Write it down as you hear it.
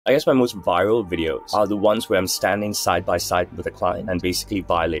I guess my most viral videos are the ones where I'm standing side by side with a client and basically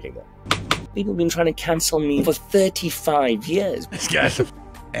violating them. People have been trying to cancel me for 35 years. This guy's an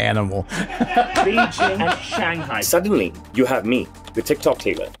animal. Beijing and Shanghai. Suddenly, you have me, the TikTok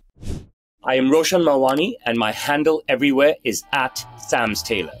tailor. I am Roshan Melwani, and my handle everywhere is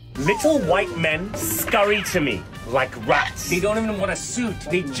 @samstailor. Little white men scurry to me like rats. They don't even want a suit.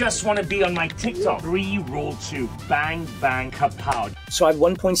 They just want to be on my TikTok. 3 roll 2, bang, bang, kapow. So I have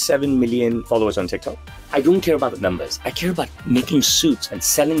 1.7 million followers on TikTok. I don't care about the numbers. I care about making suits and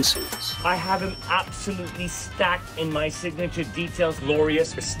selling suits. I have him absolutely stacked in my signature details.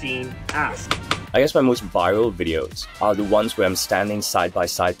 Glorious, pristine ass. I guess my most viral videos are the ones where I'm standing side by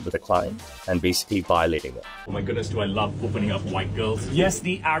side with a client and basically violating them. Oh my goodness, do I love opening up white girls. Yes,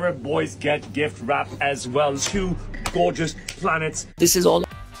 the Arab boys get gift wrapped as well. 2 gorgeous planets. This is all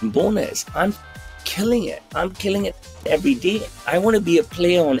bonus. I'm killing it. I'm killing it every day. I want to be a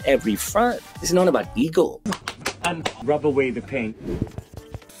player on every front. It's not about ego. And rub away the pain.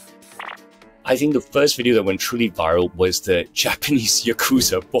 I think the first video that went truly viral was the Japanese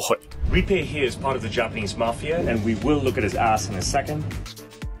Yakuza boy. Ripe here is part of the Japanese mafia, and we will look at his ass in a second.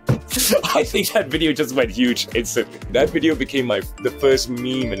 I think that video just went huge instantly. That video became the first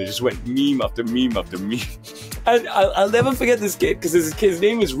meme, and it just went meme after meme after meme. And I'll never forget this kid, because his kid's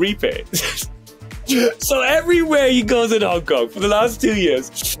name is Ripe. So everywhere he goes in Hong Kong for the last 2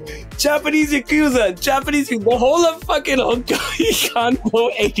 years, Japanese Yakuza, the whole of fucking Hong Kong, he can't go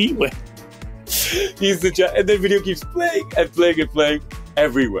anywhere. And the video keeps playing and playing and playing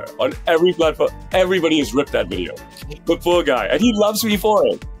everywhere, on every platform. Everybody has ripped that video. The poor guy, and he loves me for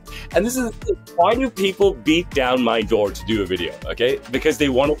it. And this is why do people beat down my door to do a video? Okay, because they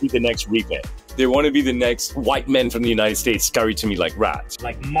want to be the next Ripe. They want to be the next white men from the United States scurry to me like rats.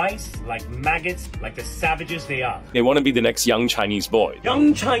 Like mice, like maggots, like the savages they are. They want to be the next young Chinese boy.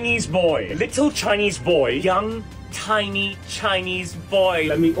 Young Chinese boy, little Chinese boy, young, tiny Chinese boy.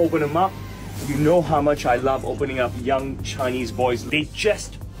 Let me open him up. You know how much I love opening up young Chinese boys. They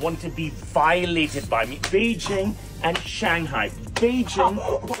just want to be violated by me. Beijing and Shanghai. Beijing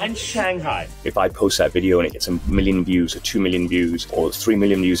and Shanghai. If I post that video and it gets 1 million views or 2 million views or 3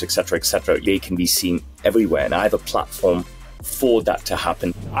 million views, etc., they can be seen everywhere. And I have a platform for that to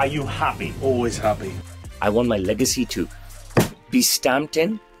happen. Are you happy? Always happy. I want my legacy to be stamped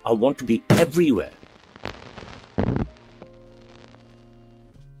in. I want to be everywhere.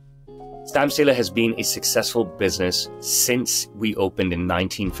 samstailor has been a successful business since we opened in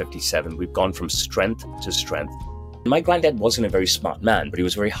 1957. We've gone from strength to strength. My granddad wasn't a very smart man, but he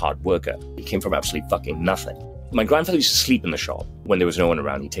was a very hard worker. He came from absolutely fucking nothing. My grandfather used to sleep in the shop when there was no one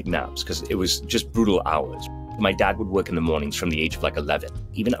around. He'd take naps because it was just brutal hours. My dad would work in the mornings from the age of like 11.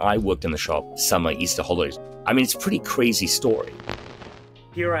 Even I worked in the shop summer, Easter holidays. I mean, it's a pretty crazy story.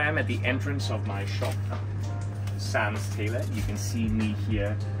 Here I am at the entrance of my shop, samstailor. You can see me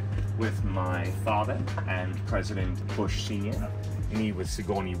here with my father and President Bush Sr., me with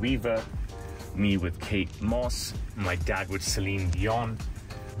Sigourney Weaver, me with Kate Moss, my dad with Celine Dion.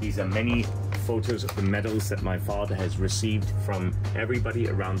 These are many photos of the medals that my father has received from everybody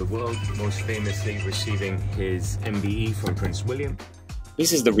around the world, most famously receiving his MBE from Prince William.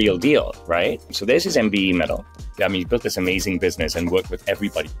 This is the real deal, right? So there's his MBE medal. I mean, he built this amazing business and worked with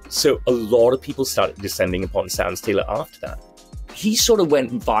everybody. So a lot of people started descending upon samstailor after that. He sort of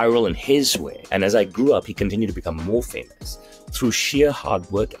went viral in his way. And as I grew up, he continued to become more famous through sheer hard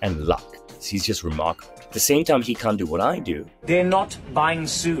work and luck. He's just remarkable. At the same time, he can't do what I do. They're not buying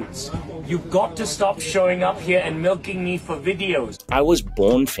suits. You've got to stop showing up here and milking me for videos. I was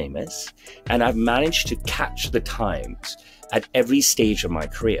born famous, and I've managed to catch the times at every stage of my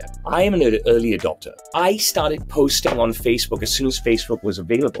career. I am an early adopter. I started posting on Facebook as soon as Facebook was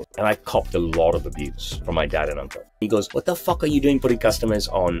available, and I copped a lot of abuse from my dad and uncle. He goes, "What the fuck are you doing putting customers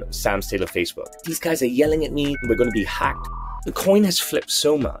on samstailor Facebook? These guys are yelling at me, we're gonna be hacked." The coin has flipped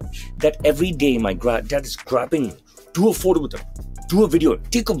so much that every day my dad is grabbing me. Do a photo with him. Do a video.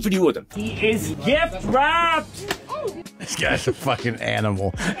 Take a video with him. He is gift wrapped. This guy's a fucking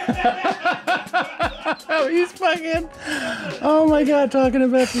animal. He's fucking, oh my God, talking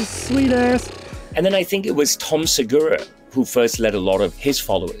about this sweet ass. And then I think it was Tom Segura who first led a lot of his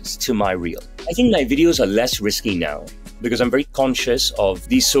followers to my reel. I think my videos are less risky now because I'm very conscious of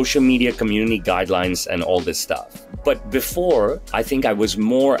these social media community guidelines and all this stuff. But before, I think I was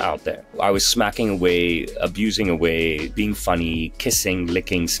more out there. I was smacking away, abusing away, being funny, kissing,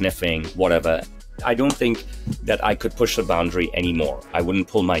 licking, sniffing, whatever. I don't think that I could push the boundary anymore. I wouldn't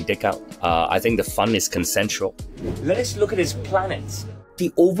pull my dick out. I think the fun is consensual. Let us look at his planets.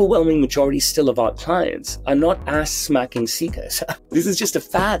 the overwhelming majority still of our clients are not ass-smacking seekers. This is just a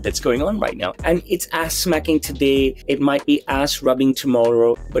fad that's going on right now. And it's ass-smacking today. It might be ass-rubbing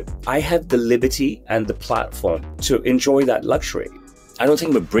tomorrow. But I have the liberty and the platform to enjoy that luxury. I don't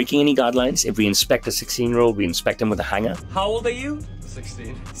think we're breaking any guidelines. If we inspect a 16-year-old, we inspect him with a hanger. How old are you?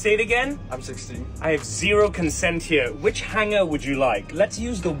 16. Say it again. I'm 16. I have zero consent here. Which hanger would you like? Let's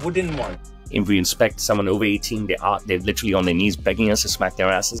use the wooden one. If we inspect someone over 18, they're literally on their knees begging us to smack their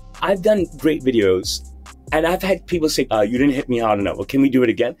asses. I've done great videos, and I've had people say, you didn't hit me hard enough. Well, can we do it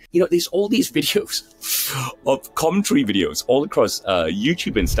again? You know, there's all these videos of commentary videos all across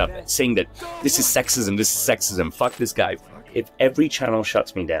YouTube and stuff saying that this is sexism, fuck this guy. If every channel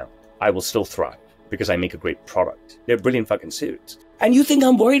shuts me down, I will still thrive because I make a great product. They're brilliant fucking suits. And you think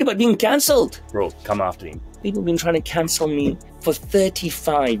I'm worried about being cancelled? Bro, come after me. People have been trying to cancel me for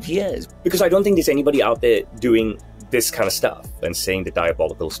 35 years because I don't think there's anybody out there doing this kind of stuff and saying the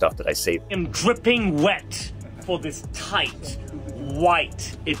diabolical stuff that I say. I'm dripping wet for this tight,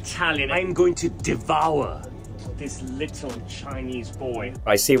 white Italian. I'm going to devour this little Chinese boy.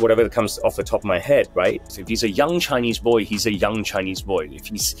 I say whatever comes off the top of my head, right? So if he's a young Chinese boy, he's a young Chinese boy. If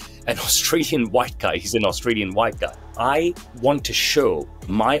he's an Australian white guy, he's an Australian white guy. I want to show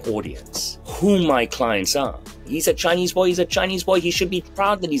my audience who my clients are. He's a Chinese boy, he's a Chinese boy. He should be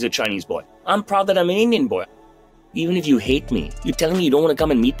proud that he's a Chinese boy. I'm proud that I'm an Indian boy. Even if you hate me, you're telling me you don't want to come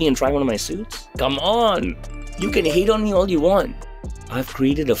and meet me and try one of my suits? Come on! You can hate on me all you want. I've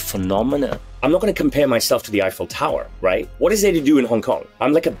created a phenomena. I'm not going to compare myself to the Eiffel Tower, right? What is there to do in Hong Kong?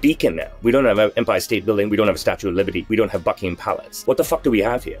 I'm like a beacon now. We don't have an Empire State Building. We don't have a Statue of Liberty. We don't have Buckingham Palace. What the fuck do we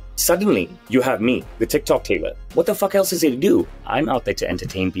have here? Suddenly, you have me, the TikTok tailor. What the fuck else is there to do? I'm out there to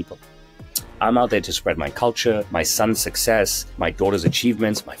entertain people. I'm out there to spread my culture, my son's success, my daughter's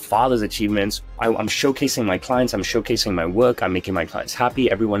achievements, my father's achievements. I'm showcasing my clients. I'm showcasing my work. I'm making my clients happy.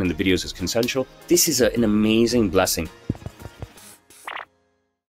 Everyone in the videos is consensual. This is an amazing blessing.